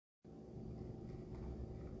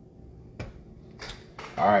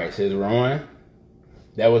All right, says Rowan.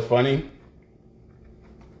 That was funny.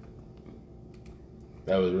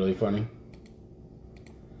 That was really funny.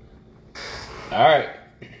 All right.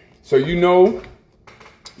 So y'all know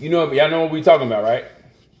what we talking about, right?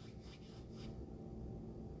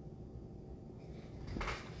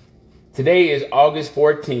 Today is August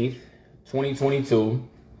 14th, 2022.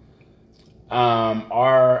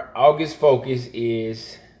 Our August focus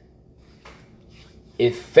is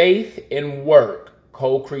if faith and work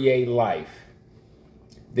co-create life,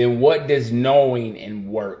 then what does knowing and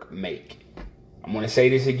work make? I'm going to say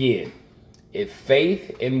this again. If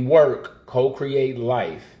faith and work co-create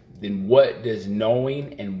life, then what does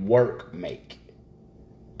knowing and work make?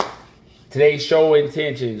 Today's show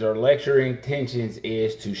intentions or lecture intentions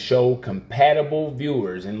is to show compatible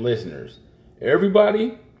viewers and listeners,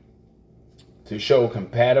 everybody, to show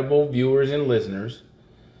compatible viewers and listeners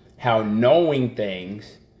how knowing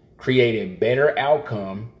things create a better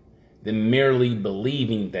outcome than merely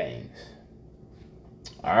believing things.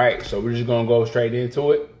 All right, so we're just going to go straight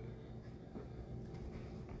into it.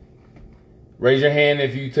 Raise your hand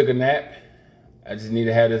if you took a nap. I just need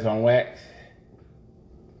to have this on wax.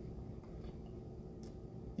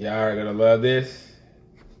 Y'all are going to love this.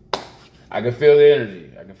 I can feel the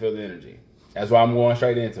energy. I can feel the energy. That's why I'm going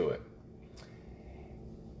straight into it.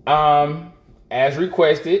 As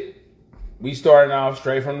requested, we starting off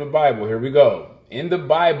straight from the Bible. Here we go. In the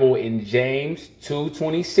Bible, in James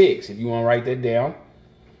 2:26, if you want to write that down,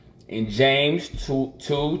 in James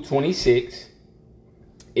 2:26,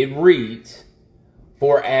 it reads,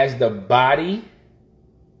 "For as the body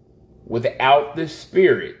without the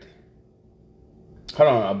spirit," hold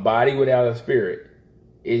on, a body without a spirit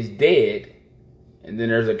is dead, and then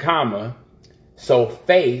there's a comma, so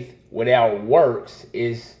faith without works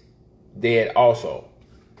is dead also.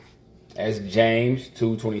 As James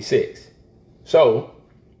 2:26. So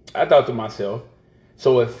I thought to myself,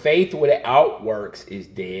 so if faith without works is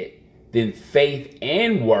dead, then faith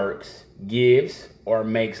and works gives or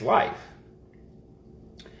makes life.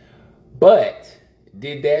 But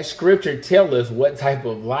did that scripture tell us what type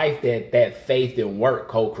of life that faith and work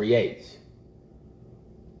co-creates?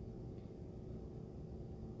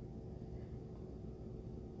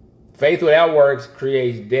 Faith without works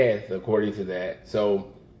creates death, according to that. So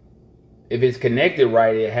if it's connected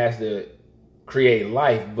right, it has to create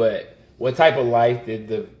life. But what type of life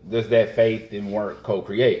does that faith and work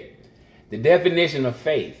co-create? The definition of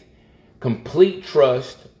faith: complete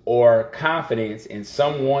trust or confidence in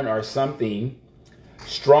someone or something,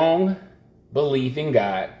 strong belief in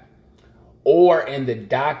God or in the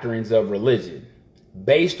doctrines of religion,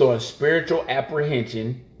 based on spiritual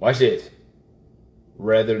apprehension, watch this,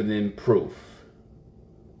 rather than proof.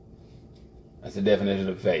 That's the definition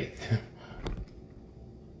of faith.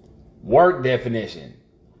 Work definition: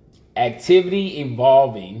 activity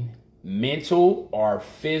involving mental or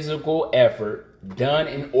physical effort done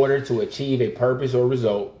in order to achieve a purpose or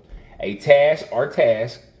result, a task or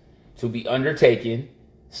task to be undertaken,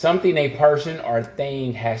 something a person or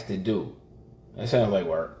thing has to do. That sounds like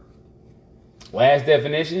work. Last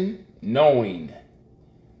definition: knowing,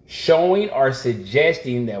 showing or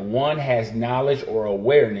suggesting that one has knowledge or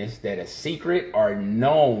awareness that a secret are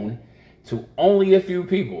known to only a few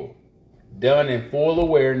people, done in full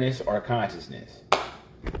awareness or consciousness.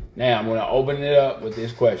 Now I'm going to open it up with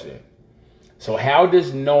this question. So how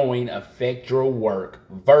does knowing affect your work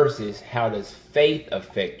versus how does faith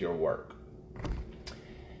affect your work?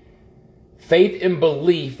 Faith and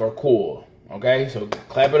belief are cool. Okay, so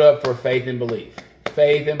clap it up for faith and belief.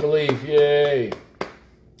 Faith and belief, yay.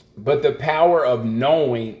 But the power of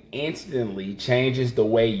knowing instantly changes the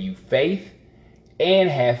way you faith and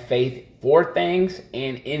have faith for things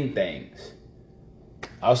and in things.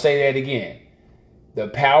 I'll say that again. The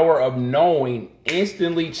power of knowing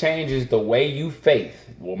instantly changes the way you faith.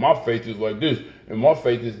 Well, my faith is like this, and my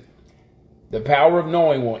faith is... The power of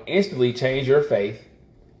knowing will instantly change your faith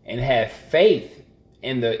and have faith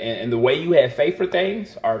in the way you have faith for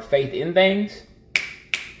things or faith in things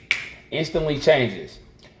instantly changes.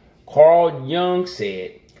 Carl Jung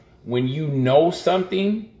said, when you know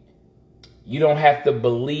something, you don't have to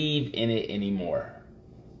believe in it anymore.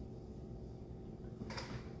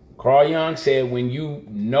 Carl Jung said, when you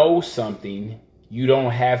know something, you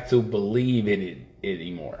don't have to believe in it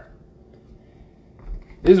anymore.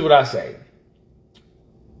 This is what I say.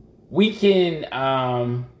 We can,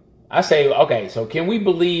 I say, okay, so can we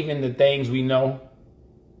believe in the things we know?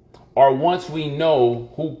 Or once we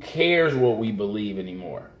know, who cares what we believe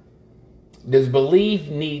anymore? Does belief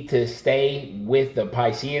need to stay with the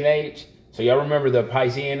Piscean age? So y'all remember the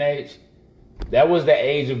Piscean age? That was the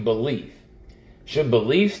age of belief. Should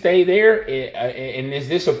belief stay there? And is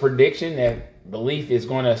this a prediction that belief is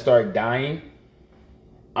going to start dying?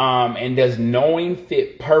 And does knowing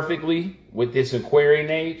fit perfectly with this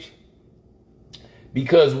Aquarian age?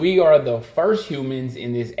 Because we are the first humans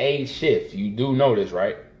in this age shift. You do know this,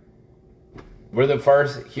 right? We're the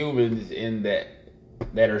first humans in that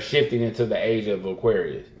are shifting into the age of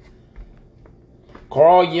Aquarius.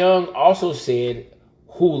 Carl Jung also said,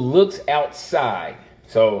 who looks outside.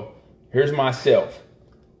 So here's myself,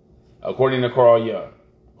 according to Carl Jung.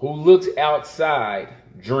 Who looks outside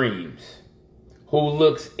dreams. Who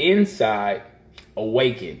looks inside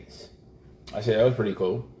awakens. I said that was pretty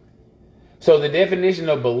cool. So the definition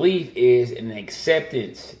of belief is an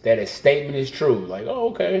acceptance that a statement is true. Like, oh,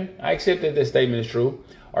 okay, I accept that this statement is true.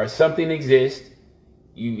 Or something exists.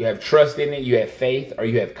 You have trust in it, you have faith, or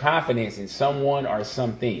you have confidence in someone or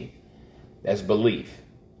something. That's belief.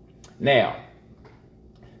 Now,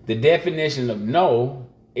 the definition of know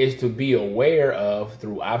is to be aware of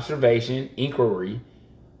through observation, inquiry,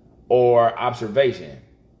 or observation.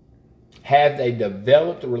 Have a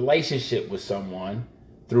developed relationship with someone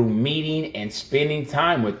through meeting and spending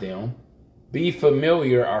time with them. Be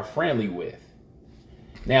familiar or friendly with.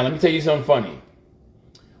 Now, let me tell you something funny.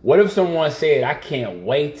 What if someone said, I can't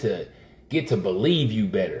wait to get to believe you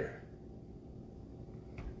better?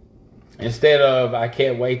 Instead of, I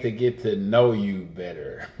can't wait to get to know you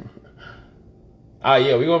better. Oh,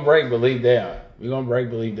 yeah, we're going to break belief down. We're going to break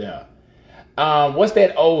belief down. What's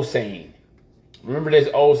that old saying? Remember this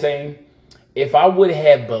old saying? If I would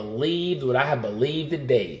have believed what I have believed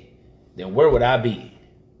today, then where would I be?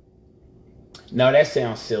 Now, that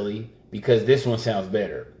sounds silly because this one sounds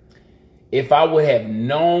better. If I would have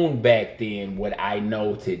known back then what I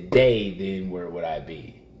know today, then where would I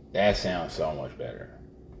be? That sounds so much better.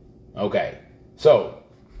 Okay, so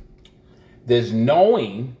does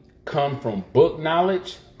knowing come from book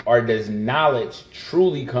knowledge, or does knowledge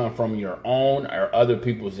truly come from your own or other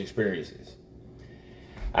people's experiences?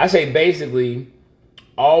 I say basically,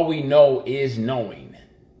 all we know is knowing.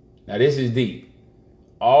 Now this is deep.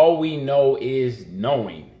 All we know is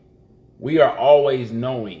knowing. We are always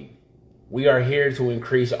knowing. We are here to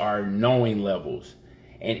increase our knowing levels.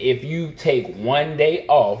 And if you take one day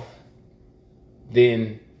off,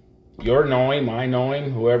 then your knowing, my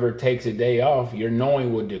knowing, whoever takes a day off, your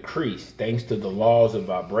knowing will decrease thanks to the laws of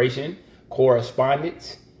vibration,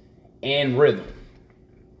 correspondence, and rhythm.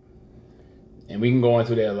 And we can go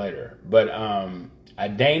into that later. But a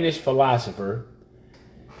Danish philosopher,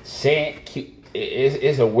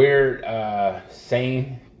 it's a weird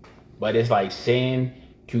saying, but it's like saying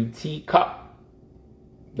QT cup.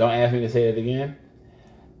 Don't ask me to say it again.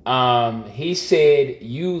 He said,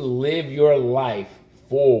 you live your life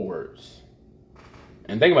forwards.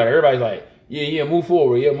 And think about it. Everybody's like, yeah, move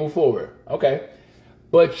forward. Yeah, move forward. Okay.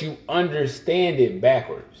 But you understand it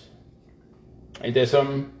backwards. Ain't that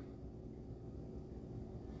something?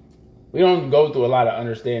 We don't go through a lot of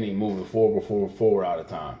understanding moving forward all the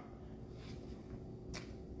time.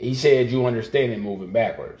 He said you understand it moving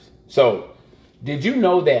backwards. So, did you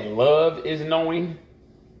know that love is knowing?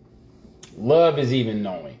 Love is even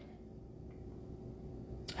knowing.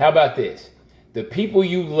 How about this? The people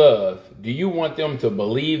you love, do you want them to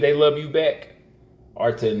believe they love you back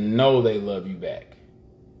or to know they love you back?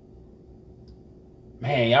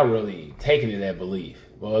 Man, y'all really taking to that belief.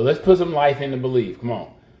 Well, let's put some life into belief. Come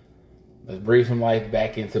on. Let's breathe some life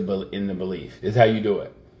back into the belief. This is how you do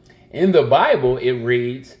it. In the Bible, it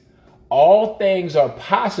reads, all things are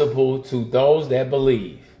possible to those that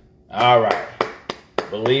believe. All right.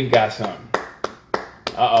 Believe got something.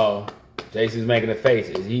 Uh-oh. Jason's making a face.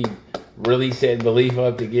 Is he really setting belief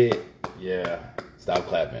up to get? Yeah. Stop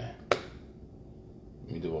clapping.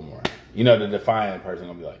 Let me do one more. You know the defiant person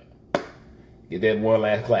gonna be like, get that one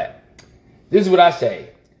last clap. This is what I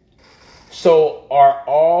say. So are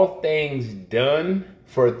all things done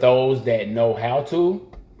for those that know how to?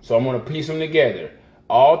 So I'm going to piece them together.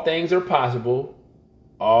 All things are possible.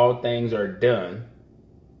 All things are done.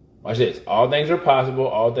 Watch this. All things are possible.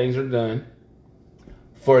 All things are done.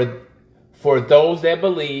 For those that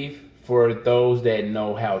believe, for those that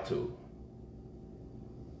know how to.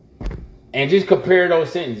 And just compare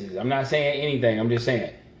those sentences. I'm not saying anything. I'm just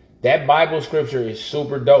saying that Bible scripture is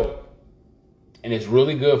super dope. And it's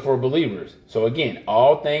really good for believers. So again,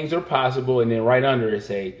 all things are possible. And then right under it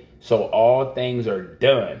say, so all things are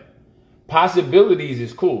done. Possibilities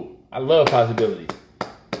is cool. I love possibilities.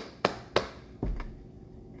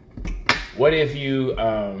 What if you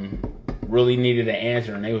really needed an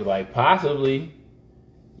answer and they was like, possibly?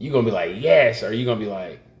 You're going to be like, yes. Or you're going to be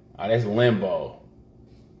like, oh, that's limbo.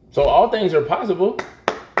 So all things are possible.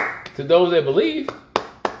 to those that believe.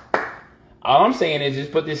 All I'm saying is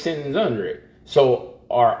just put this sentence under it. So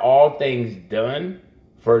are all things done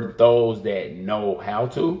for those that know how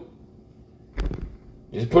to?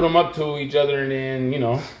 Just put them up to each other and then, you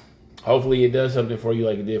know, hopefully it does something for you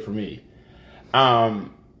like it did for me.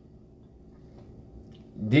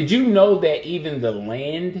 Did you know that even the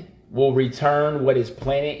land will return what is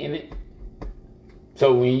planted in it?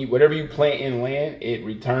 So when whatever you plant in land, it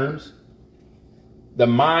returns. The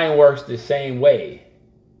mind works the same way.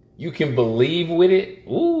 You can believe with it.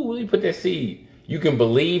 Ooh, let me put that seed. You can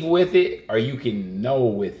believe with it or you can know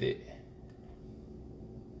with it.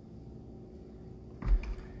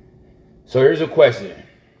 So here's a question.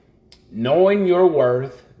 Knowing your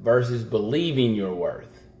worth versus believing your worth.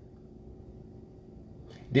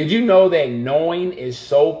 Did you know that knowing is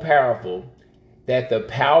so powerful that the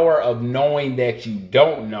power of knowing that you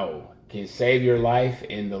don't know can save your life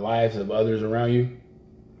and the lives of others around you?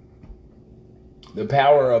 The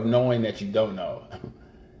power of knowing that you don't know.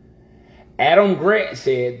 Adam Grant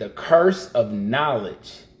said the curse of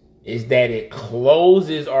knowledge is that it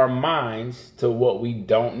closes our minds to what we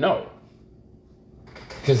don't know.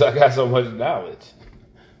 Because I got so much knowledge.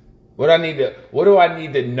 What do I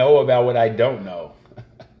need to know about what I don't know?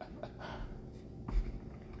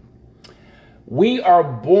 We are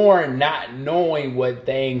born not knowing what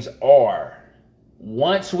things are.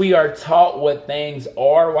 Once we are taught what things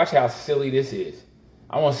are, watch how silly this is.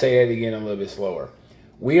 I want to say that again a little bit slower.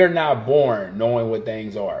 We are not born knowing what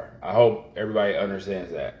things are. I hope everybody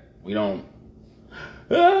understands that. We don't,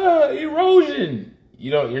 erosion.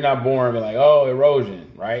 You're not born like, oh,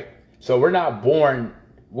 erosion, right? So we're not born,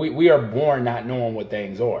 we are born not knowing what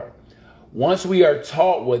things are. Once we are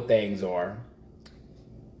taught what things are,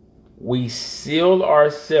 we seal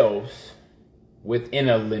ourselves within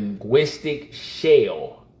a linguistic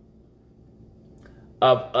shell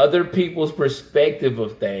of other people's perspective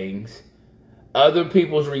of things, other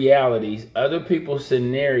people's realities, other people's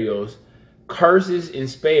scenarios, curses and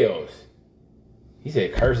spells. He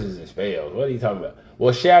said curses and spells. What are you talking about?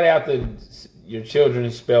 Well, shout out to your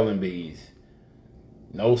children's spelling bees.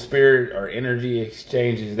 No spirit or energy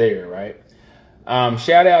exchanges there, right?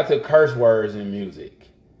 Shout out to curse words in music.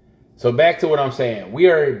 So back to what I'm saying. We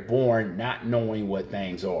are born not knowing what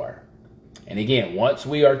things are. And again, once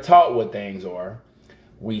we are taught what things are,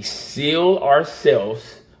 we seal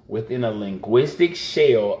ourselves within a linguistic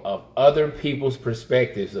shell of other people's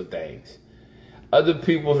perspectives of things, other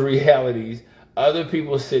people's realities, other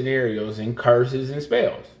people's scenarios, and curses and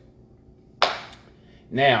spells.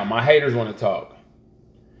 Now, my haters want to talk.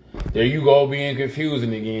 There you go, being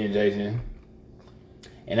confusing again, Jason.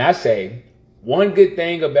 And I say, one good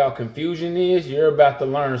thing about confusion is you're about to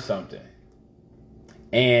learn something.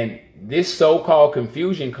 And this so-called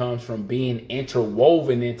confusion comes from being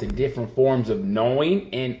interwoven into different forms of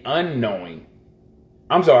knowing and unknowing.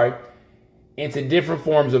 Into different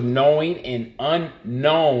forms of knowing and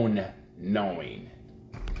unknown knowing.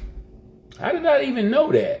 How did I even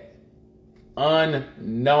know that?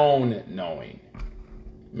 Unknown knowing.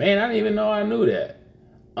 Man, I didn't even know I knew that.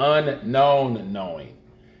 Unknown knowing.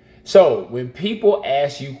 So when people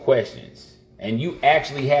ask you questions and you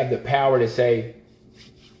actually have the power to say,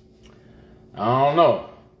 I don't know.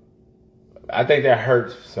 I think that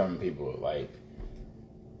hurts some people. Like,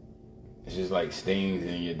 it's just like stings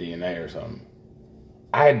in your DNA or something.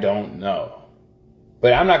 I don't know.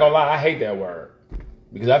 But I'm not going to lie, I hate that word.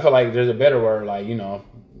 Because I feel like there's a better word, like, you know,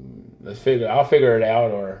 I'll figure it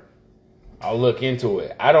out or I'll look into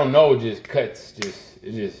it. I don't know just cuts,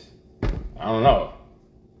 I don't know.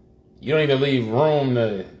 You don't even leave room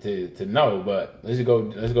to know, but let's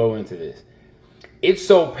go into this. It's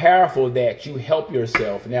so powerful that you help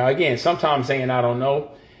yourself. Now, again, sometimes saying I don't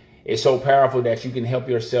know, it's so powerful that you can help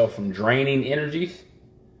yourself from draining energies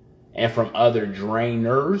and from other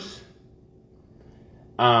drainers.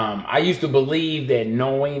 I used to believe that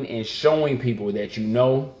knowing and showing people that you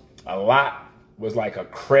know a lot was like a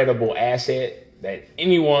credible asset that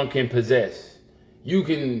anyone can possess. You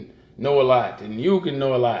can know a lot and you can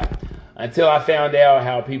know a lot. Until I found out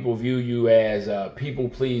how people view you as a people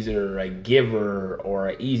pleaser, a giver, or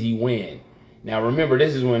an easy win. Now remember,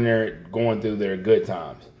 this is when they're going through their good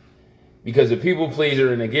times. Because a people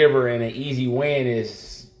pleaser and a giver and an easy win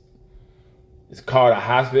it's called a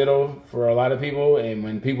hospital for a lot of people. And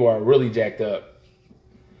when people are really jacked up,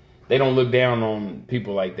 they don't look down on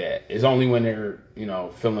people like that. It's only when they're, you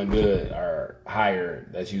know, feeling good or higher.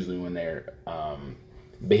 That's usually when they're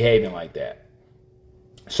behaving like that.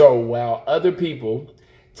 So while other people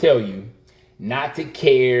tell you not to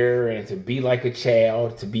care and to be like a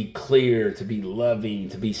child, to be clear, to be loving,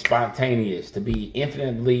 to be spontaneous, to be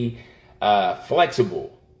infinitely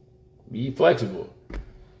flexible. Be flexible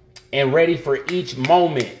and ready for each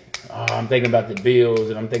moment. Oh, I'm thinking about the bills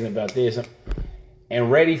and I'm thinking about this.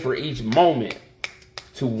 And ready for each moment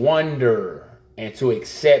to wonder and to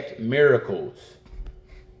accept miracles.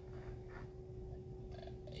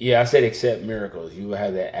 Yeah, I said accept miracles. You would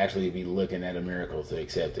have to actually be looking at a miracle to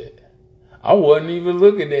accept it. I wasn't even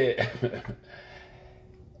looking at it.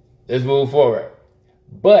 Let's move forward.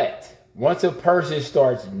 But once a person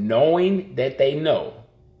starts knowing that they know,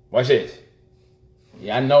 watch this.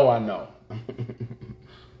 Yeah, I know.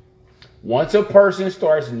 Once a person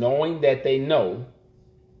starts knowing that they know,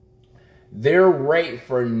 their rate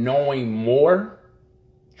for knowing more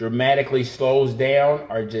dramatically slows down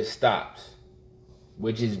or just stops,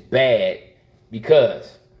 which is bad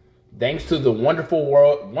because thanks to the wonderful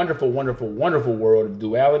world of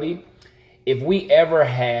duality, if we ever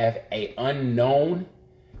have an unknown,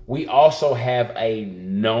 we also have a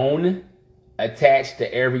known attached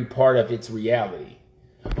to every part of its reality.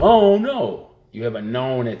 Oh no. You have a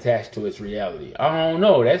known attached to its reality. I don't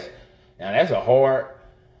know. That's a hard,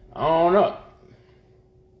 I don't know.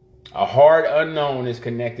 A hard unknown is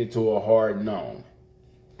connected to a hard known.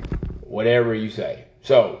 Whatever you say.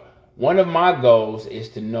 So one of my goals is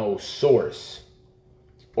to know source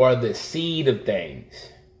or the seed of things.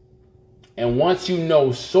 And once you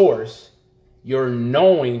know source, your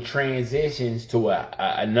knowing transitions to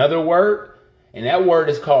another word. And that word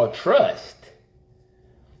is called trust.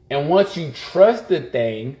 And once you trust the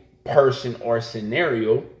thing, person, or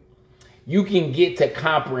scenario, you can get to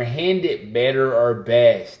comprehend it better or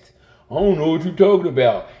best. I don't know what you're talking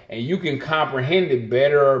about. And you can comprehend it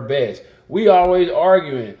better or best. We always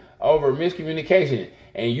arguing over miscommunication.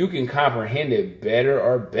 And you can comprehend it better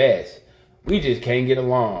or best. We just can't get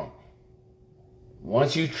along.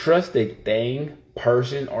 Once you trust a thing,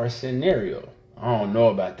 person, or scenario, I don't know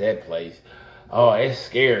about that place. Oh, it's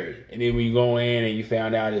scary. And then when you go in and you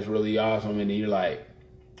found out it's really awesome, and then you're like,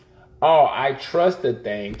 oh, I trust the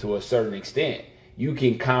thing to a certain extent. You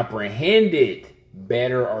can comprehend it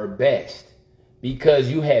better or best because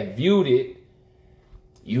you have viewed it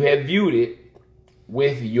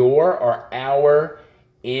with your or our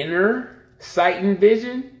inner sight and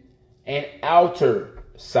vision and outer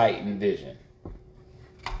sight and vision.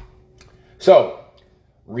 So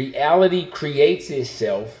reality creates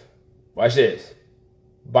itself, watch this,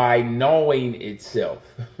 by knowing itself.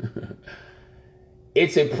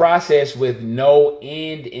 It's a process with no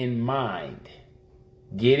end in mind.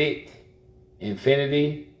 Get it?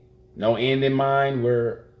 Infinity, no end in mind.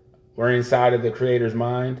 We're inside of the creator's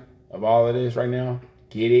mind of all of this right now.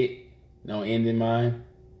 Get it? No end in mind.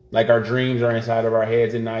 Like our dreams are inside of our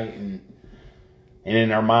heads at night and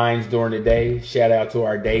in our minds during the day. Shout out to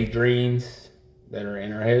our daydreams that are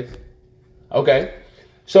in our heads. Okay.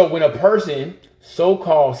 So when a person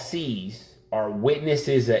so-called sees or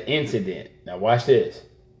witnesses an incident, now watch this,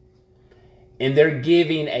 and they're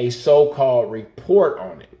giving a so-called report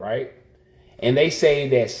on it, right? And they say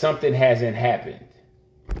that something hasn't happened.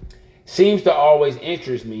 Seems to always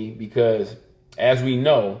interest me because, as we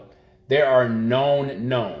know, there are known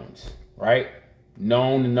knowns, right?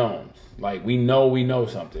 Known knowns. Like we know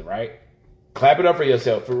something, right? Clap it up for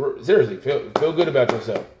yourself. Seriously, feel good about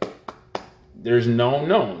yourself. There's known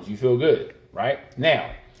knowns. You feel good, right?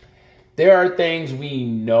 Now, there are things we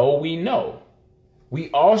know.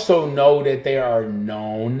 We also know that there are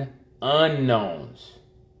known unknowns.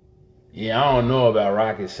 Yeah, I don't know about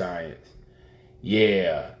rocket science.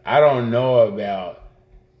 Yeah, I don't know about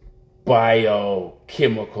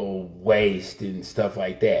biochemical waste and stuff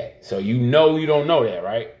like that. So you don't know that,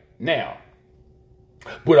 right? Now,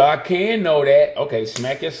 but I can know that. Okay,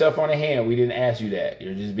 smack yourself on the hand. We didn't ask you that.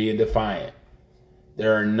 You're just being defiant.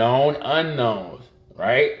 There are known unknowns,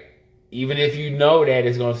 right? Even if you know that,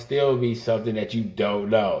 it's going to still be something that you don't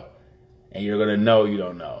know. And you're going to know you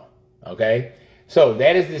don't know. Okay? So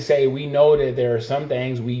that is to say we know that there are some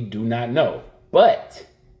things we do not know. But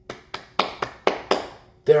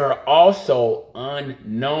there are also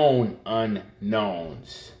unknown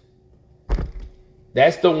unknowns.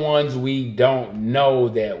 That's the ones we don't know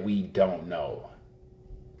that we don't know.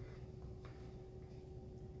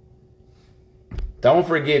 Don't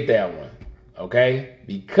forget that one, okay?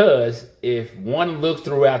 Because if one looks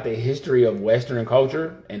throughout the history of Western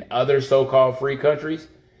culture and other so-called free countries,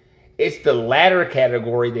 it's the latter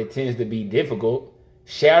category that tends to be difficult.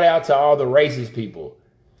 Shout out to all the racist people.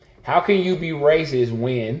 How can you be racist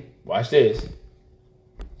when, watch this,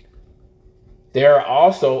 There are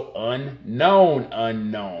also unknown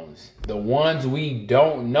unknowns. The ones we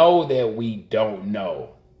don't know that we don't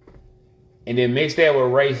know. And then mix that with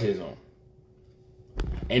racism.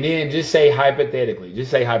 And then just say hypothetically.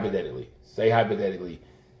 Just say hypothetically. Say hypothetically.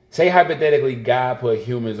 Say hypothetically God put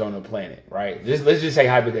humans on the planet, right? Let's just say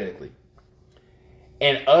hypothetically.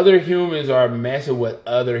 And other humans are messing with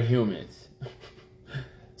other humans.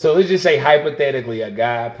 So let's just say hypothetically a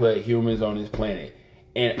God put humans on this planet.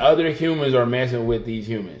 And other humans are messing with these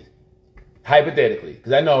humans. Hypothetically.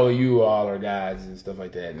 Because I know you all are gods and stuff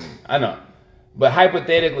like that. And I know. But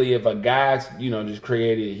hypothetically, if a God, just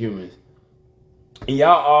created humans. And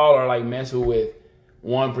y'all all are like messing with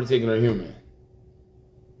one particular human.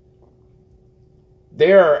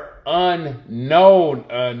 There are unknown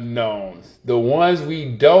unknowns. The ones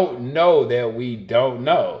we don't know that we don't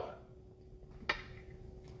know.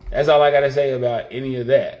 That's all I got to say about any of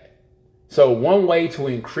that. So one way to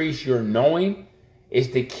increase your knowing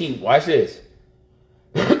is to keep, watch this.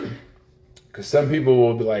 Because some people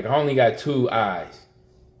will be like, I only got 2 eyes.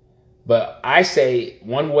 But I say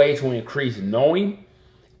one way to increase knowing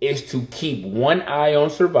is to keep 1 eye on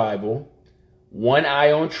survival, 1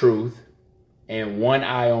 eye on truth, and 1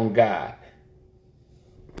 eye on God.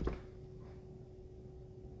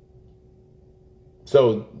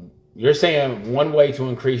 So you're saying one way to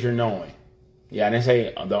increase your knowing. Yeah, I didn't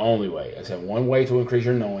say the only way. I said one way to increase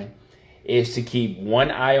your knowing is to keep 1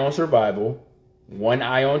 eye on survival, 1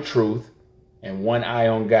 eye on truth, and 1 eye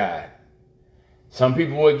on God. Some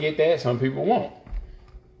people will get that, some people won't.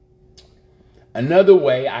 Another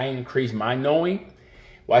way I increase my knowing,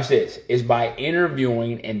 watch this, is by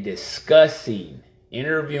interviewing and discussing,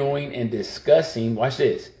 watch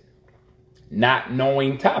this, not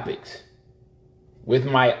knowing topics with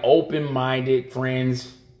my open-minded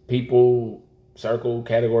friends, people, circle,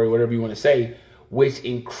 category, whatever you want to say, which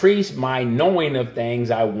increase my knowing of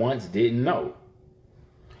things I once didn't know.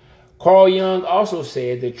 Carl Jung also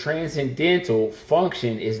said the transcendental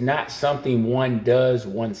function is not something one does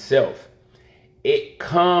oneself. It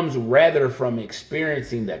comes rather from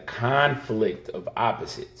experiencing the conflict of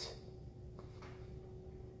opposites.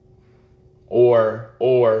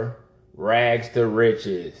 Or rags to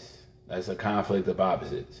riches. That's a conflict of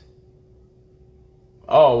opposites.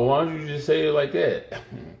 Oh, why don't you just say it like that?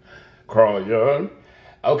 Carl Jung.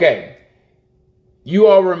 Okay. You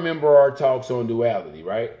all remember our talks on duality,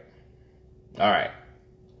 right? All right.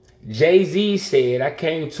 Jay-Z said, I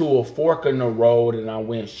came to a fork in the road and I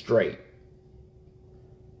went straight.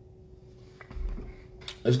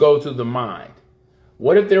 Let's go to the mind.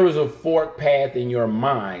 What if there was a fork path in your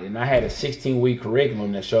mind and I had a 16-week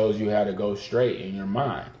curriculum that shows you how to go straight in your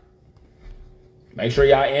mind? Make sure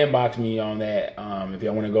y'all inbox me on that if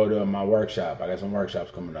y'all want to go to my workshop. I got some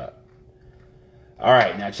workshops coming up. All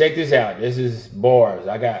right, now check this out. This is bars.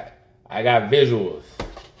 I got visuals.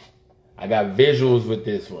 I got visuals with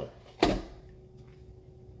this one.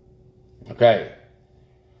 Okay.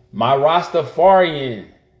 My Rastafarian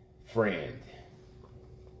friend,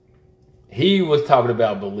 he was talking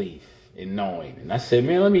about belief and knowing. And I said,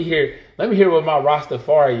 man, let me hear what my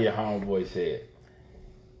Rastafarian homeboy said.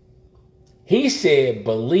 He said,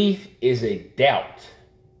 belief is a doubt.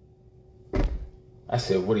 I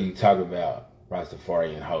said, what are you talking about,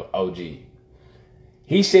 Rastafarian OG?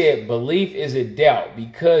 He said, belief is a doubt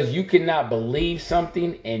because you cannot believe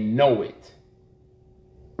something and know it.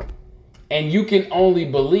 And you can only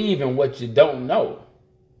believe in what you don't know.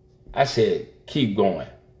 I said, keep going.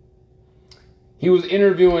 He was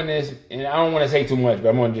interviewing this, and I don't want to say too much, but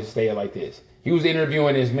I'm going to just say it like this. He was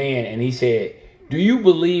interviewing this man, and he said, do you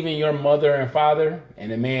believe in your mother and father?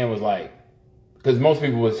 And the man was like, because most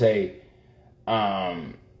people would say,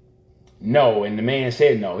 no. And the man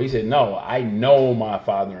said no. He said, no, I know my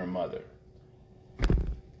father and mother.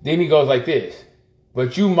 Then he goes like this,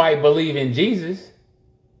 but you might believe in Jesus.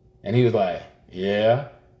 And he was like, yeah.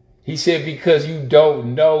 He said, because you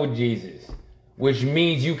don't know Jesus, which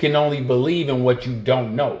means you can only believe in what you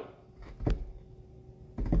don't know.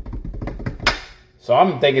 So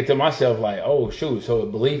I'm thinking to myself like, oh, shoot. So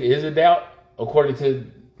belief is a doubt, according to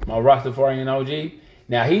my Rastafarian OG.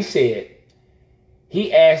 Now, he said,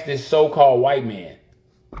 he asked this so-called white man.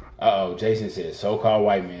 Uh-oh, Jason said, so-called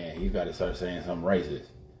white man. He's got to start saying something racist.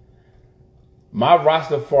 My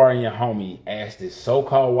Rastafarian homie asked this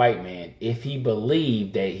so-called white man if he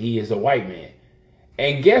believed that he is a white man.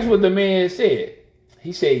 And guess what the man said?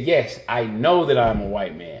 He said, yes, I know that I'm a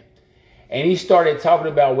white man. And he started talking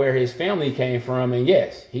about where his family came from. And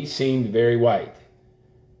yes, he seemed very white.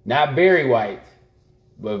 Not very white,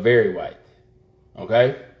 but very white.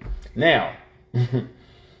 Okay? Now, the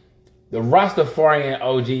Rastafarian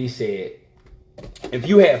OG said, if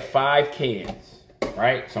you have 5 cans,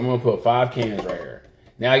 right? So I'm going to put 5 cans right here.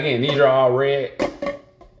 Now, again, these are all red.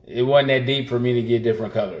 It wasn't that deep for me to get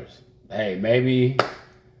different colors. Hey, maybe,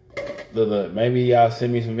 look, maybe y'all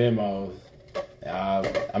send me some Venmos.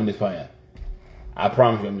 I'm just playing. I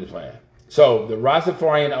promise you I'm just playing. So the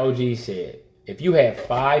Rastafarian OG said, if you have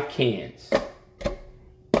 5 cans,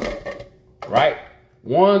 right?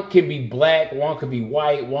 One could be black, one could be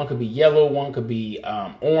white, one could be yellow, one could be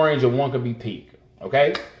orange, or one could be pink,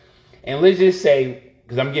 okay? And let's just say,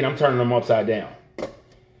 because I'm turning them upside down.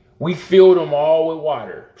 We filled them all with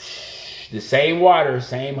water. The same water,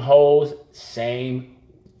 same hose, same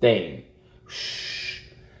thing.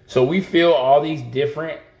 So we fill all these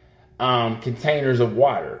different containers of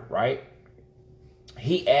water, right?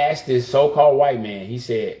 He asked this so-called white man, he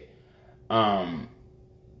said,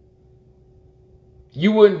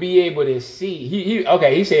 you wouldn't be able to see.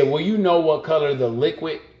 He said, well, you know what color the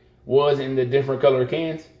liquid was in the different color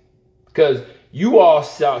cans? Because you all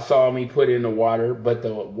saw me put it in the water, but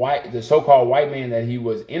the so-called white man that he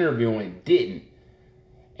was interviewing didn't.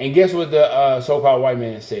 And guess what the so-called white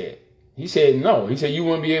man said? He said no. He said you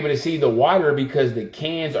wouldn't be able to see the water because the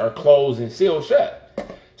cans are closed and sealed shut.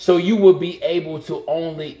 So you would be able to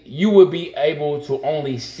only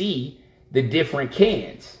see the different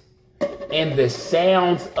cans and the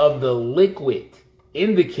sounds of the liquid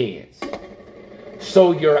in the cans.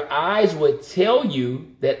 So your eyes would tell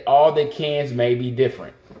you that all the cans may be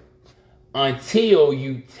different until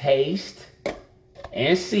you taste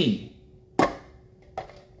and see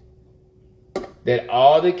that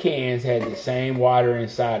all the cans had the same water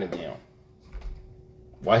inside of them.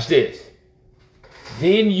 Watch this.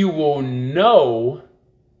 Then you will know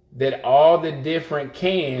that all the different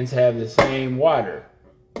cans have the same water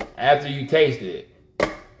after you taste it.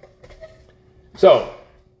 So,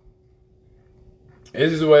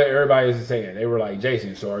 this is what everybody is saying. They were like,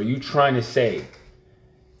 Jason, so are you trying to say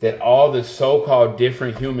that all the so-called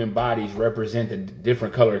different human bodies represent the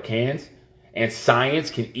different color cans? And science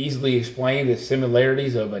can easily explain the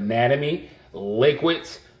similarities of anatomy,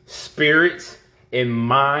 liquids, spirits, and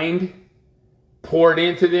mind poured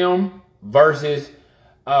into them versus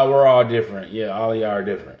we're all different. Yeah, all of y'all are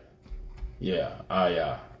different. Yeah,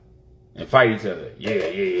 yeah. And fight each other.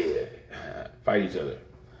 Yeah. Fight each other.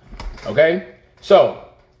 Okay? So,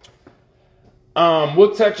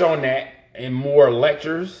 we'll touch on that in more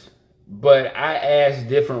lectures, but I asked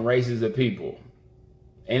different races of people.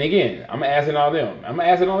 And again, I'm asking all them. I'm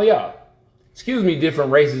asking all of y'all. Excuse me,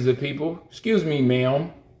 different races of people. Excuse me,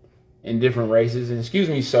 ma'am, in different races. And excuse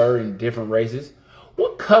me, sir, in different races.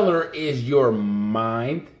 What color is your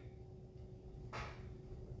mind?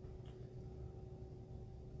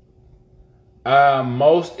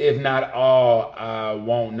 Most, if not all,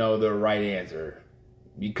 won't know the right answer.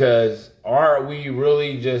 Because aren't we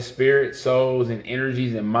really just spirit, souls, and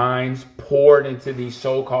energies and minds poured into these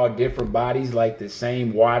so-called different bodies like the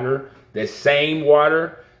same water that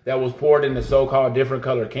was poured in the so-called different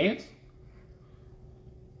color cans?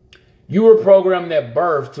 You were programmed at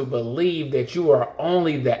birth to believe that you are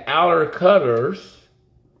only the outer colors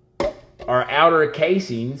or outer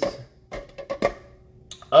casings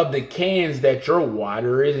of the cans that your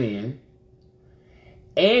water is in,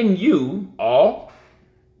 and you all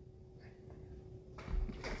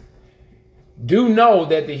do know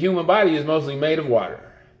that the human body is mostly made of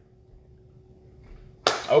water.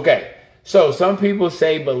 Okay, so some people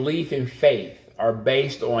say belief and faith are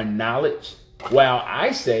based on knowledge, while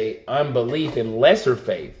I say unbelief and lesser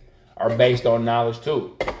faith are based on knowledge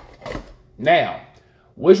too. Now,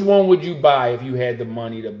 which one would you buy if you had the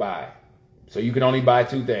money to buy? So you can only buy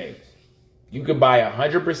 2 things. You could buy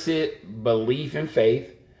 100% belief and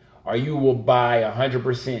faith, or you will buy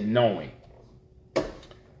 100% knowing.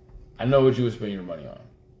 I know what you would spend your money on.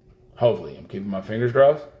 Hopefully, I'm keeping my fingers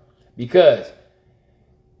crossed. Because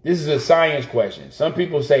this is a science question. Some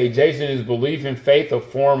people say, Jason, is belief and faith a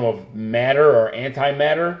form of matter or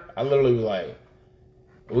antimatter? I literally was like,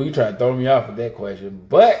 well, you trying to throw me off with that question.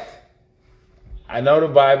 But I know the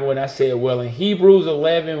Bible, and I said, well, in Hebrews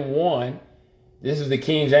 11:1, this is the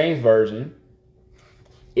King James Version,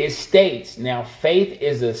 it states, now faith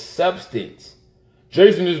is a substance.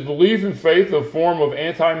 Jason, is belief and faith a form of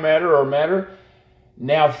antimatter or matter?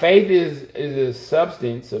 Now faith is a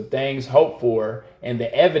substance of things hoped for and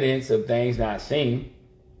the evidence of things not seen.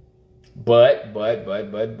 But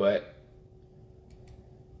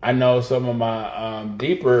I know some of my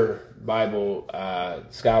deeper Bible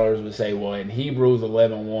scholars would say, well, in Hebrews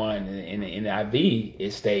 11:1 in the NIV,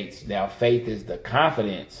 it states, now faith is the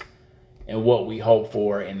confidence in what we hope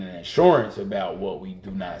for and an assurance about what we do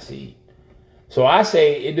not see. So I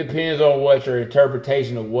say it depends on what your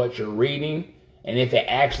interpretation of what you're reading and if it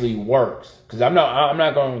actually works. Because I'm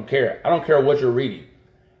not going to care. I don't care what you're reading.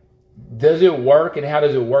 Does it work, and how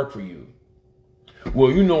does it work for you?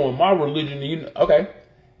 Well, in my religion, okay.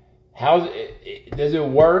 Does it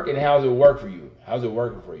work, and how does it work for you? How's it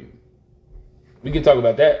working for you? We can talk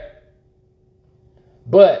about that.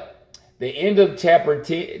 But the end of chapter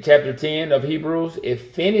 10 of Hebrews, it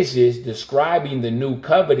finishes describing the new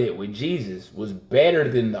covenant with Jesus was better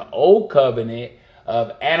than the old covenant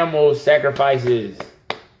of animal sacrifices.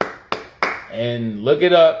 And look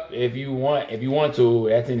it up if you want to.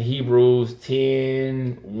 That's in Hebrews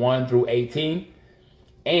 10, 1 through 18.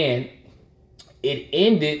 And it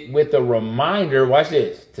ended with a reminder, watch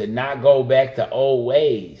this, to not go back to old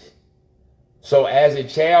ways. So as a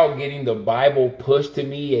child getting the Bible pushed to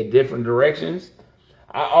me at different directions,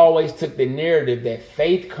 I always took the narrative that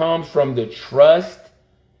faith comes from the trust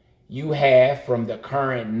you have from the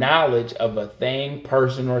current knowledge of a thing,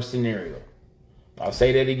 person, or scenario. I'll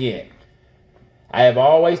say that again. I have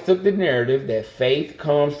always took the narrative that faith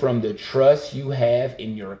comes from the trust you have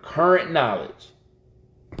in your current knowledge.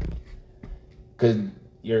 Because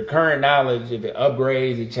your current knowledge, if it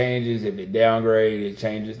upgrades, it changes. If it downgrades, it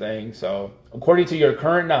changes things. So according to your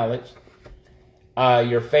current knowledge,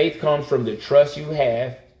 your faith comes from the trust you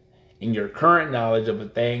have in your current knowledge of a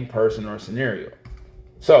thing, person, or scenario.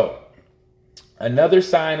 So another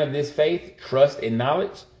sign of this faith, trust, and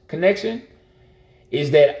knowledge connection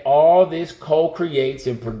is that all this co-creates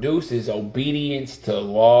and produces obedience to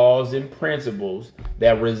laws and principles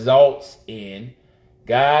that results in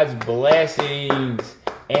God's blessings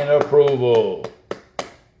and approval.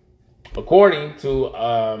 According to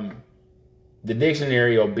the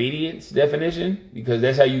dictionary obedience definition, because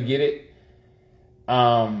that's how you get it.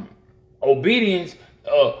 Obedience,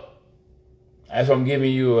 that's why I'm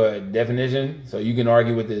giving you a definition so you can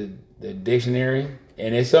argue with the dictionary.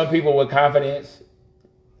 And there's some people with confidence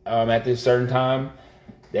at this certain time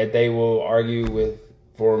that they will argue with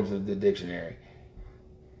forms of the dictionary.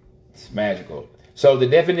 It's magical. So the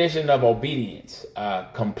definition of obedience,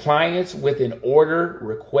 compliance with an order,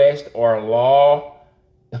 request, or law,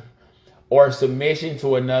 or submission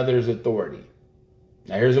to another's authority.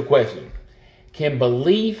 Now here's a question. Can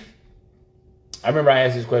belief, I remember I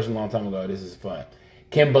asked this question a long time ago. This is fun.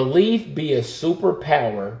 Can belief be a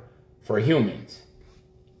superpower for humans?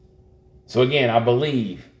 So again, I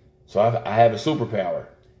believe. So I have a superpower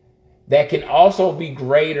that can also be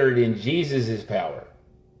greater than Jesus's power.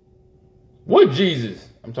 What Jesus?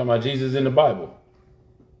 I'm talking about Jesus in the Bible.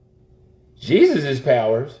 Jesus's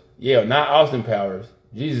powers, yeah, not Austin Powers.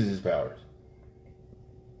 Jesus's powers.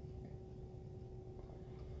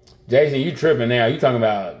 Jason, you tripping now. You talking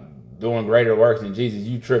about doing greater works than Jesus.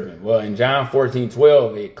 You tripping. Well, in John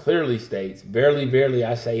 14:12, it clearly states, verily, verily,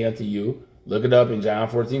 I say unto you. Look it up in John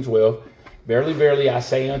 14:12. Verily, verily, I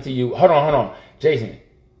say unto you. Hold on. Jason,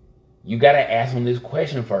 you got to ask him this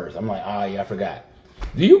question first. I'm like, yeah, I forgot.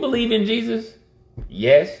 Do you believe in Jesus?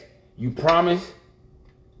 Yes. You promise?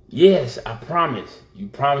 Yes, I promise. You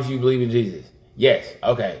promise you believe in Jesus? Yes.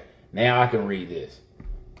 Okay. Now I can read this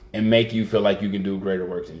and make you feel like you can do greater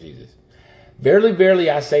works than Jesus. Verily, verily,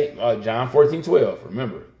 I say, John 14:12,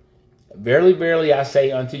 remember. Verily, verily, I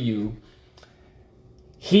say unto you,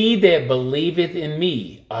 he that believeth in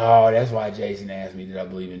me. Oh, that's why Jason asked me, did I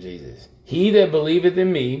believe in Jesus? He that believeth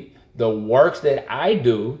in me, the works that I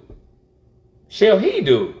do, shall he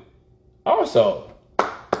do also.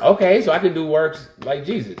 Okay, so I can do works like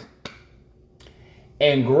Jesus.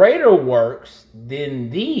 And greater works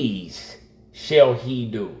than these shall he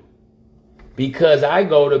do, because I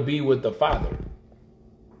go to be with the Father.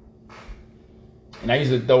 And I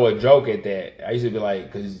used to throw a joke at that. I used to be like,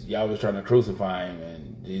 because y'all was trying to crucify him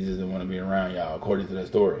and Jesus didn't want to be around y'all, according to the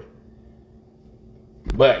story.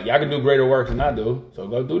 But y'all can do greater works than I do, so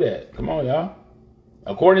go do that. Come on, y'all.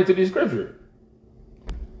 According to the scripture.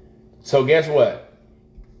 So guess what?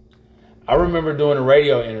 I remember doing a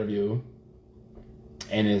radio interview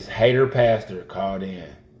and this hater pastor called in.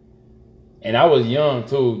 And I was young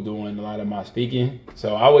too, doing a lot of my speaking.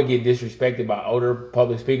 So I would get disrespected by older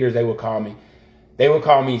public speakers. They would call me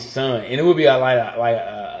son. And it would be a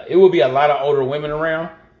lot of older women around.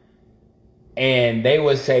 And they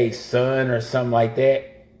would say son or something like that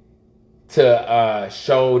to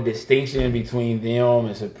show distinction between them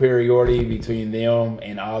and superiority between them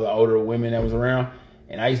and all the older women that was around.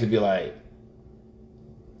 And I used to be like,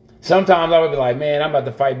 sometimes I would be like, man, I'm about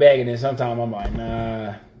to fight back. And then sometimes I'm like,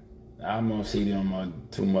 nah, I'm going to see them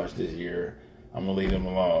too much this year. I'm going to leave them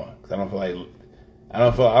alone. Because I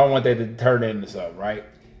don't want that to turn into something, right?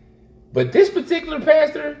 But this particular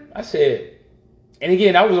pastor, I said, And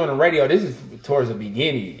again, I was on the radio. This is towards the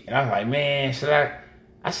beginning. And I was like, man,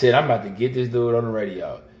 I said, I'm about to get this dude on the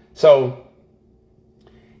radio. So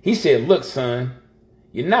he said, look, son,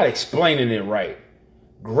 you're not explaining it right.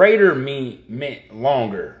 Greater meant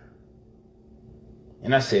longer.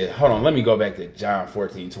 And I said, hold on, let me go back to John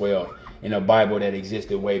 14:12 in a Bible that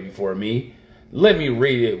existed way before me. Let me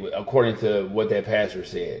read it according to what that pastor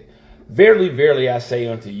said. Verily, verily, I say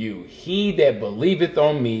unto you, he that believeth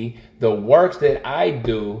on me, the works that I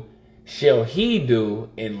do, shall he do,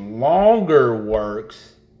 and longer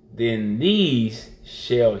works than these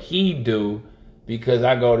shall he do, because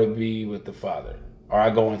I go to be with the Father, or I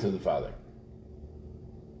go into the Father.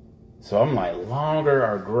 So I'm like, longer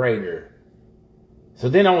or greater? So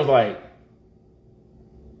then I was like,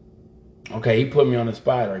 okay, he put me on the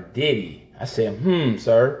spot, or did he? I said,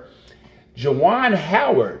 sir. Juwan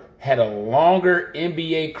Howard had a longer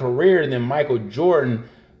NBA career than Michael Jordan,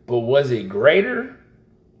 but was it greater?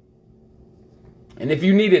 And if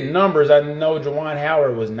you needed numbers, I know Juwan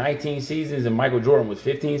Howard was 19 seasons and Michael Jordan was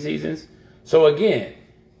 15 seasons. So again,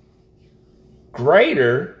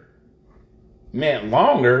 greater meant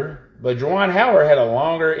longer, but Juwan Howard had a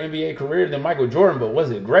longer NBA career than Michael Jordan, but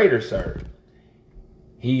was it greater, sir?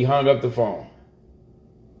 He hung up the phone.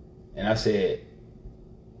 And I said,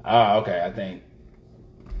 okay, I think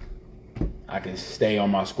I can stay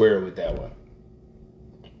on my square with that one.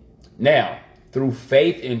 Now, through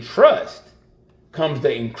faith and trust comes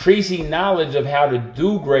the increasing knowledge of how to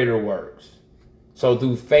do greater works. So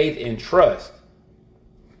through faith and trust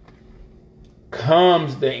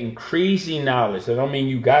comes the increasing knowledge. So I don't mean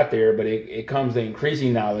you got there, but it comes the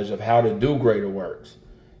increasing knowledge of how to do greater works.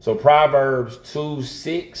 So Proverbs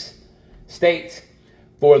 2:6 states,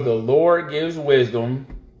 for the Lord gives wisdom,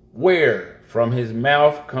 where from his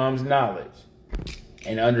mouth comes knowledge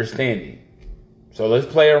and understanding. So let's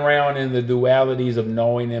play around in the dualities of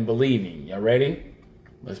knowing and believing. Y'all ready?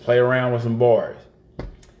 Let's play around with some bars.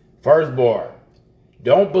 First bar,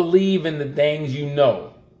 don't believe in the things you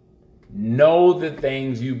know. Know the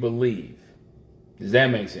things you believe. Does that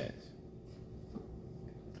make sense?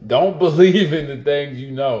 Don't believe in the things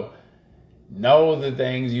you know. Know the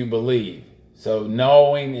things you believe. So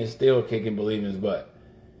knowing is still kicking believing's butt.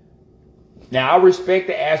 Now, I respect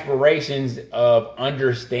the aspirations of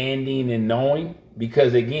understanding and knowing,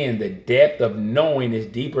 because again, the depth of knowing is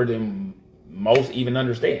deeper than most even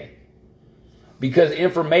understand. Because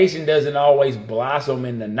information doesn't always blossom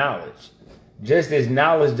into knowledge, just as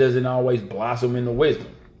knowledge doesn't always blossom into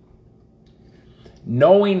wisdom.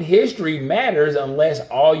 Knowing history matters unless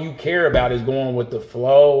all you care about is going with the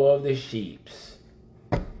flow of the sheeps.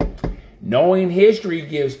 Knowing history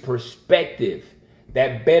gives perspective.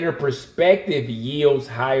 That better perspective yields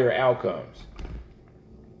higher outcomes.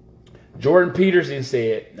 Jordan Peterson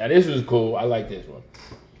said, now this was cool. I like this one.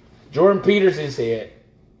 Jordan Peterson said,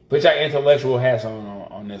 put your intellectual hats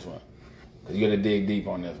on this one, because you're going to dig deep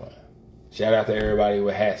on this one. Shout out to everybody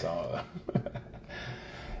with hats on.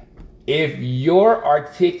 If your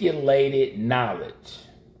articulated knowledge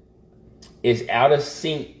is out of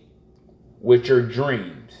sync with your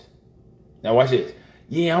dreams. Now watch this.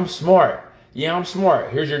 Yeah, I'm smart. Yeah, I'm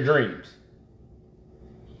smart. Here's your dreams.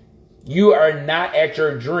 You are not at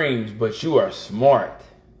your dreams, but you are smart.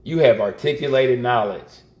 You have articulated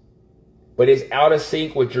knowledge, but it's out of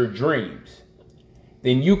sync with your dreams.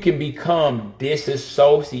 Then you can become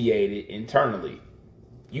disassociated internally.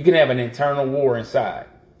 You can have an internal war inside.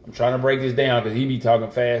 I'm trying to break this down because he be talking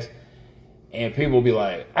fast and people be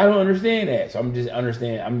like, I don't understand that. So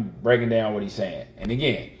I'm breaking down what he's saying. And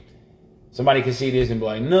again, somebody can see this and be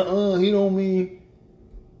like, nuh-uh, he don't mean.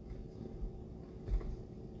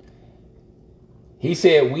 He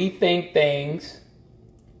said, we think things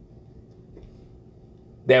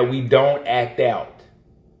that we don't act out.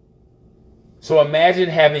 So imagine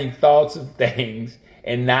having thoughts of things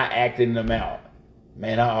and not acting them out.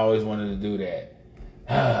 Man, I always wanted to do that.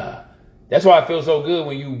 That's why I feel so good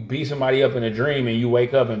when you beat somebody up in a dream and you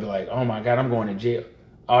wake up and be like, oh my God, I'm going to jail.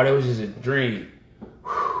 Oh, that was just a dream.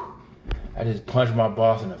 Whew. I just punched my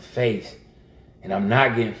boss in the face and I'm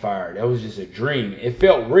not getting fired. That was just a dream. It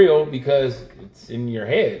felt real because it's in your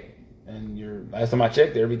head. And last time I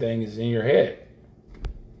checked, everything is in your head.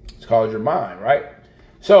 It's called your mind, right?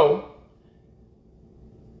 So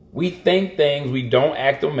we think things, we don't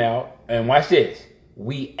act them out. And watch this.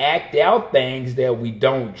 We act out things that we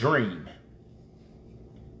don't dream,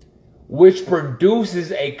 which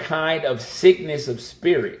produces a kind of sickness of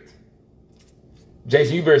spirit.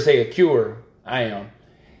 Jason, you better say a cure. I am.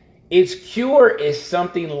 Its cure is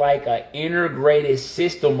something like an integrated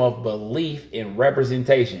system of belief and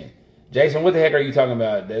representation. Jason, what the heck are you talking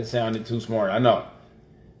about? That sounded too smart. I know.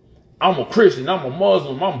 I'm a Christian. I'm a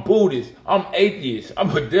Muslim. I'm Buddhist. I'm atheist. I'm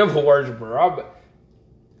a devil worshiper.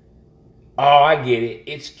 Oh, I get it.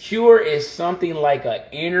 Its cure is something like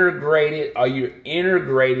you're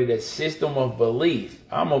integrated a system of belief.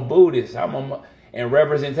 I'm a Buddhist. And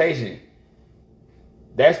representation.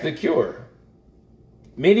 That's the cure.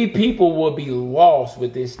 Many people will be lost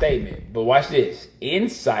with this statement. But watch this.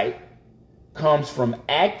 Insight comes from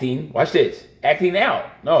acting. Watch this. Acting out.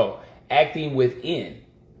 No, acting within.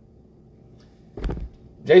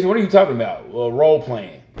 Jason, what are you talking about? Well, role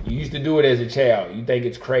playing. You used to do it as a child. You think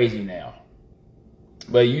it's crazy now.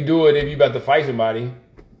 But you do it if you're about to fight somebody.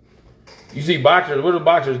 You see boxers. What are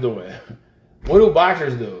boxers doing? What do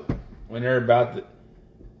boxers do when they're about to...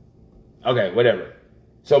 Okay, whatever.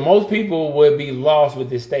 So most people would be lost with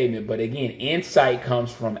this statement. But again, insight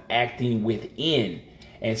comes from acting within.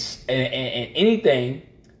 And anything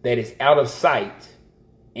that is out of sight,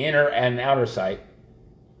 inner and outer sight.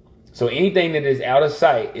 So anything that is out of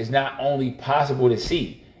sight is not only possible to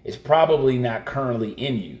see, it's probably not currently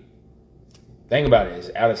in you. Think about it. It's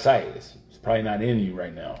out of sight. It's probably not in you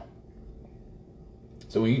right now.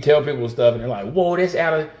 So when you tell people stuff and they're like, whoa,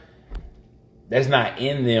 that's not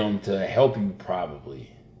in them to help you probably.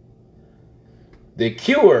 The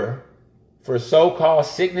cure for so-called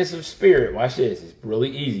sickness of spirit, watch this, it's really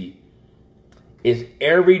easy, is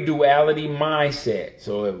every duality mindset.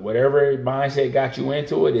 So whatever mindset got you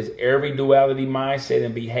into it is every duality mindset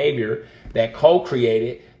and behavior that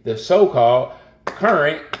co-created the so-called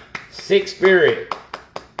current sick spirit.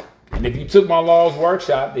 And if you took my laws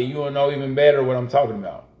workshop, then you will know even better what I'm talking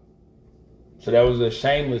about. So that was a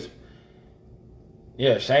shameless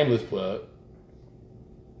plug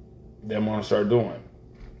that I'm going to start doing.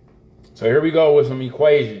 So here we go with some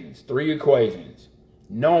equations, 3 equations.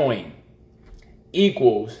 Knowing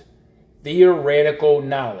equals theoretical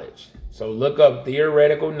knowledge. So look up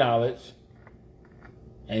theoretical knowledge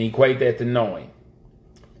and equate that to knowing.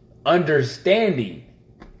 Understanding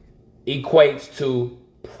equates to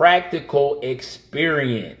practical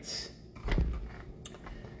experience.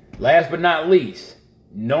 Last but not least,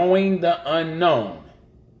 knowing the unknown.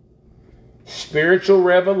 Spiritual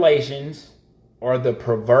revelations or the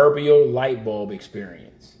proverbial light bulb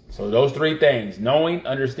experience. So those 3 things, knowing,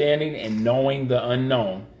 understanding, and knowing the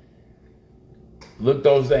unknown. Look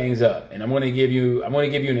those things up. And I'm going to give you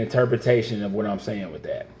an interpretation of what I'm saying with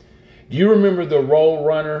that. Do you remember the Road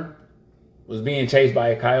Runner was being chased by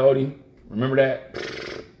a coyote? Remember that?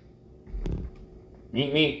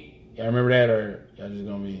 Meet. Y'all remember that, or y'all just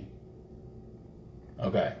gonna be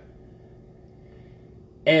okay?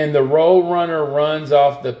 And the Road Runner runs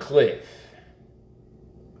off the cliff.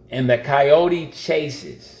 And the coyote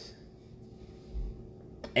chases.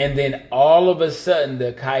 And then all of a sudden,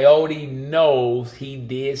 the coyote knows he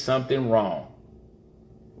did something wrong.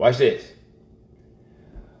 Watch this.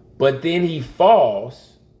 But then he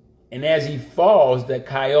falls. And as he falls, the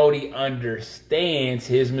coyote understands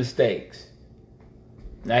his mistakes.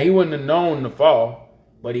 Now, he wouldn't have known the fall,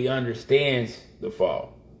 but he understands the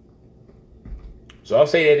fall. So I'll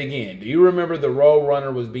say that again. Do you remember the Road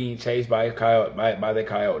Runner was being chased by a coyote, by the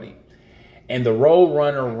coyote? And the Road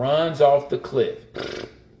Runner runs off the cliff.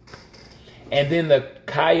 And then the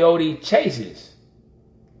coyote chases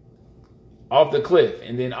off the cliff.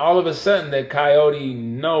 And then all of a sudden, the coyote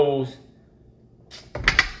knows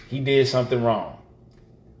he did something wrong.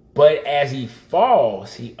 But as he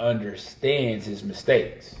falls, he understands his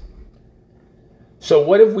mistakes. So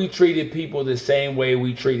what if we treated people the same way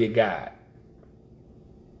we treated God?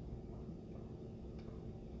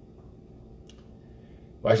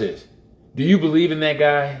 Watch this. Do you believe in that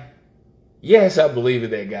guy? Yes, I believe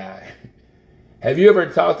in that guy. Have you ever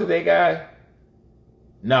talked to that guy?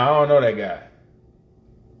 No, I don't know that guy.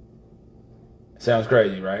 Sounds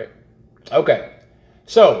crazy, right? Okay.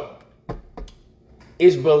 So,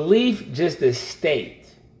 is belief just a state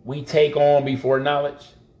we take on before knowledge?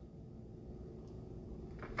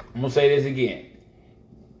 I'm going to say this again.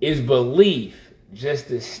 Is belief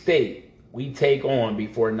just a state we take on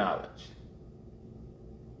before knowledge?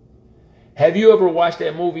 Have you ever watched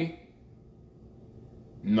that movie?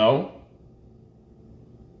 No.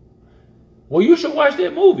 Well, you should watch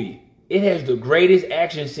that movie. It has the greatest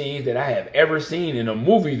action scenes that I have ever seen in a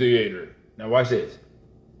movie theater. Now watch this.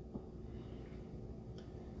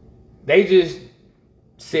 They just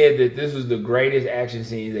said that this was the greatest action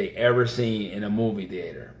scenes they ever seen in a movie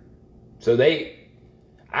theater. So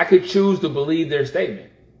I could choose to believe their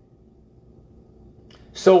statement.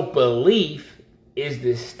 So belief is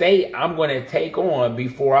the state I'm going to take on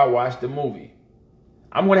before I watch the movie.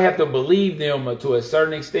 I'm going to have to believe them to a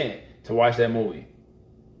certain extent to watch that movie.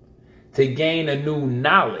 To gain a new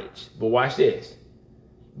knowledge. But watch this.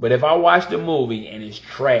 But if I watch the movie and it's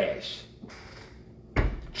trash,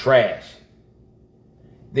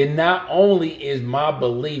 then not only is my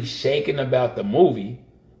belief shaken about the movie,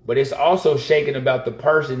 but it's also shaken about the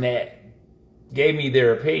person that gave me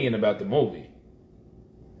their opinion about the movie.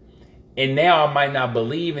 And now I might not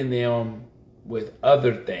believe in them with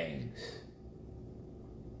other things,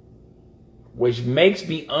 which makes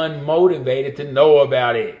me unmotivated to know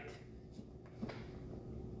about it.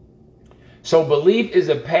 So belief is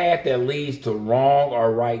a path that leads to wrong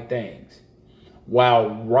or right things, while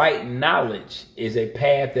right knowledge is a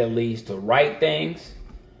path that leads to right things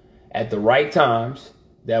at the right times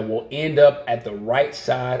that will end up at the right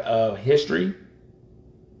side of history.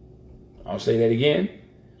 I'll say that again.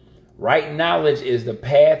 Right knowledge is the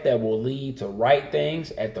path that will lead to right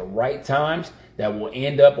things at the right times that will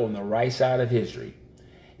end up on the right side of history.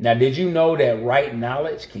 Now, did you know that right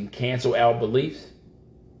knowledge can cancel out beliefs?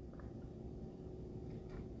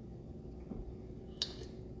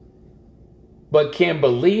 But can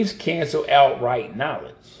beliefs cancel out right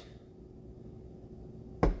knowledge?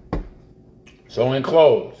 So in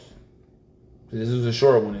close, this is a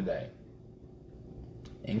short one today.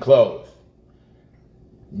 In close,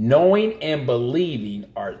 knowing and believing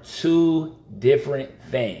are two different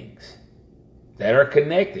things that are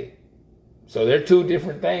connected. So they're two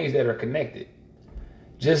different things that are connected.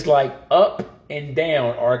 Just like up and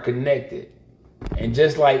down are connected. And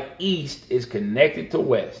just like east is connected to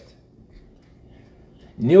west.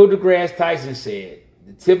 Neil deGrasse Tyson said,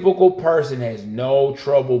 the typical person has no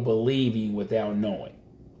trouble believing without knowing.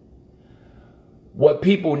 What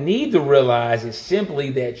people need to realize is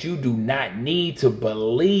simply that you do not need to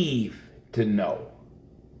believe to know.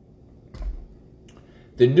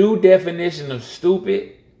 The new definition of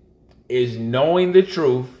stupid is knowing the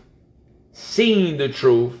truth, seeing the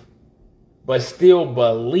truth, but still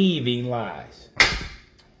believing lies.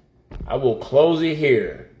 I will close it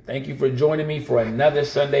here. Thank you for joining me for another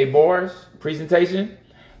Sunday Bars presentation.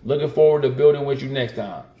 Looking forward to building with you next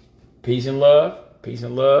time. Peace and love, peace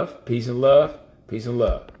and love, peace and love, peace and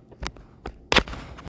love.